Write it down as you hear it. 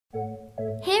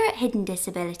Here at Hidden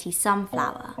Disability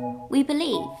Sunflower, we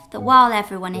believe that while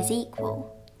everyone is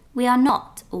equal, we are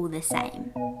not all the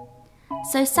same.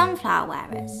 So sunflower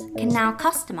wearers can now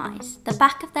customise the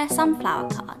back of their sunflower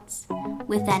cards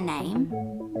with their name,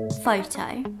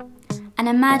 photo, an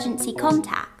emergency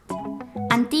contact,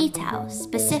 and details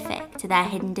specific to their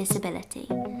hidden disability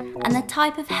and the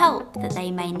type of help that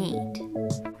they may need.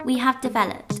 We have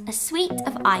developed a suite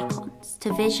of icons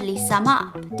to visually sum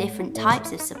up different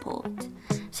types of support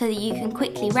so that you can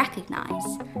quickly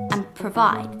recognise and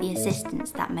provide the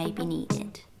assistance that may be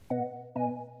needed.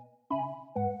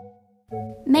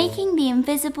 Making the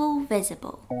invisible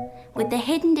visible with the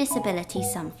Hidden Disability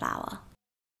Sunflower